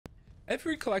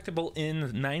Every collectible in the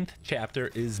 9th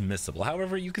chapter is missable.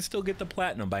 However, you can still get the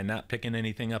platinum by not picking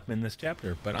anything up in this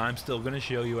chapter, but I'm still going to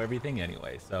show you everything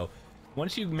anyway. So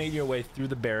once you've made your way through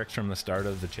the barracks from the start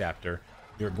of the chapter,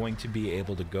 you're going to be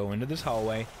able to go into this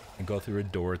hallway and go through a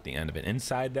door at the end of it.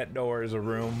 Inside that door is a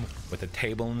room with a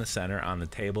table in the center. On the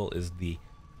table is the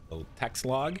little text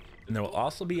log, and there will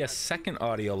also be a second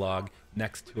audio log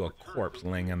next to a corpse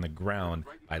laying on the ground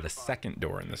by the second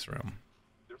door in this room.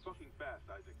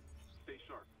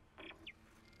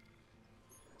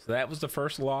 So that was the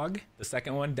first log. The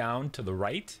second one down to the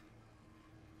right,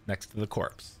 next to the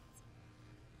corpse.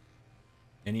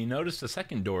 And you notice the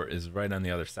second door is right on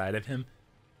the other side of him.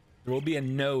 There will be a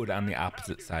node on the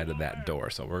opposite side of that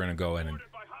door, so we're going to go in and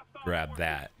grab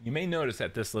that. You may notice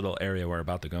that this little area we're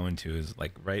about to go into is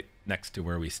like right next to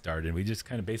where we started. We just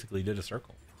kind of basically did a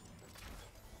circle.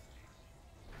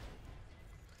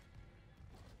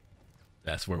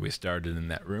 That's where we started in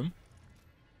that room.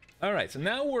 All right, so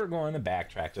now we're going to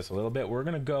backtrack just a little bit. We're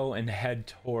going to go and head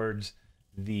towards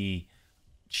the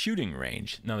shooting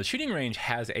range. Now, the shooting range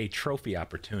has a trophy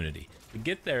opportunity. To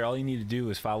get there, all you need to do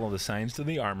is follow the signs to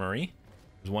the armory.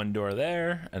 There's one door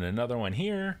there and another one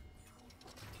here.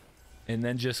 And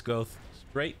then just go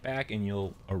straight back and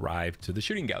you'll arrive to the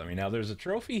shooting gallery. Now, there's a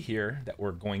trophy here that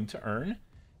we're going to earn.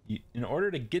 In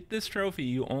order to get this trophy,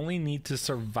 you only need to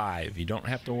survive. You don't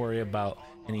have to worry about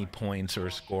any points or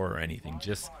score or anything.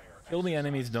 Just kill the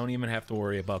enemies. Don't even have to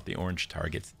worry about the orange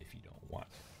targets if you don't want.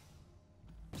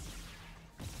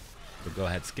 So go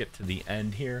ahead, skip to the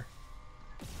end here.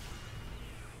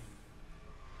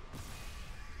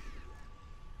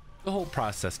 The whole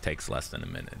process takes less than a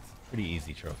minute. It's a pretty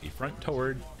easy trophy. Front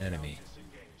toward enemy.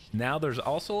 Now there's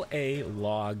also a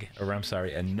log, or I'm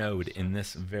sorry, a node in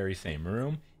this very same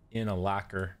room in a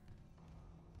locker.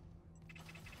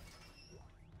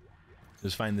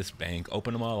 Just find this bank,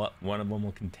 open them all up. One of them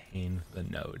will contain the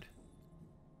node.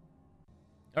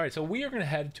 All right, so we are going to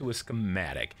head to a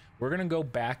schematic. We're going to go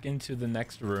back into the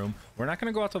next room. We're not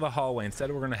going to go out to the hallway.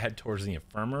 Instead, we're going to head towards the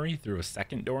infirmary through a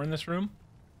second door in this room.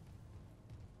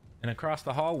 And across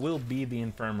the hall will be the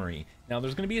infirmary. Now,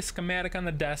 there's going to be a schematic on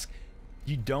the desk.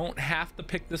 You don't have to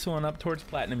pick this one up towards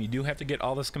platinum. You do have to get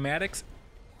all the schematics,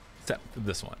 except for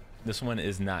this one. This one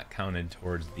is not counted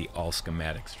towards the all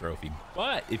schematics trophy.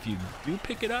 But if you do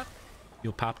pick it up,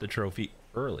 you'll pop the trophy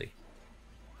early.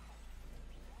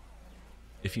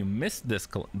 If you miss this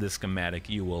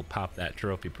schematic, you will pop that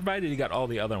trophy, provided you got all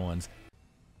the other ones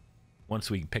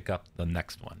once we pick up the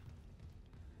next one.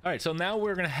 All right, so now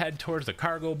we're going to head towards the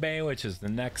cargo bay, which is the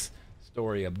next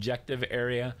story objective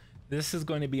area. This is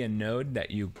going to be a node that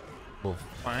you will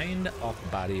find off the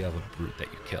body of a brute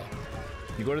that you kill.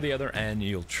 You go to the other end,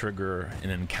 you'll trigger an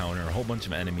encounter, a whole bunch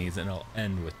of enemies, and it'll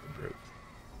end with the brute.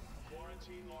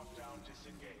 Quarantine lockdown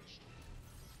disengaged.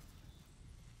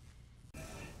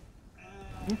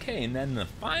 Okay, and then the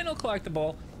final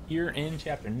collectible here in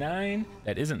chapter 9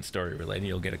 that isn't story related.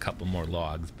 You'll get a couple more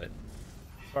logs, but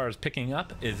as far as picking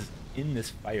up is in this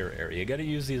fire area. You got to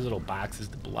use these little boxes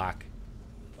to block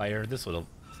fire. This little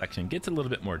section gets a little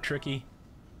bit more tricky.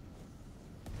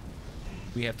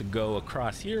 We have to go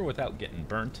across here without getting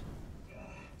burnt.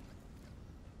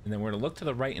 And then we're going to look to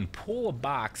the right and pull a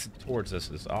box towards us.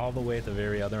 It's all the way at the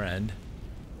very other end.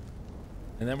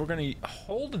 And then we're going to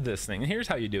hold this thing. And here's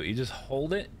how you do it. You just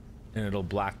hold it and it'll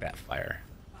block that fire.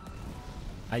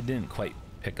 I didn't quite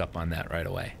pick up on that right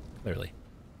away, clearly.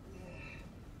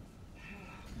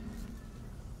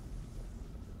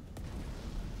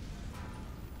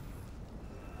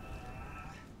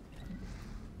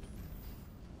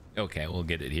 Okay, we'll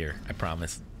get it here, I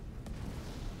promise.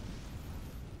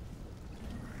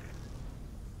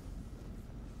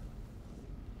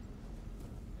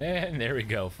 And there we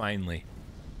go, finally.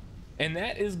 And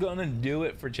that is gonna do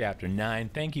it for chapter 9.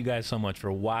 Thank you guys so much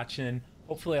for watching.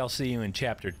 Hopefully I'll see you in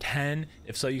chapter 10.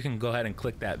 If so, you can go ahead and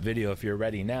click that video if you're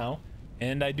ready now.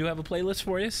 And I do have a playlist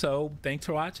for you, so thanks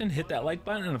for watching. Hit that like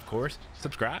button and of course,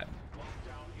 subscribe.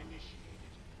 Lockdown initiated.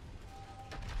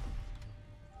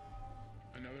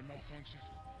 Another malfunction.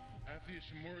 Athlete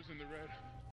Shimura's in the red.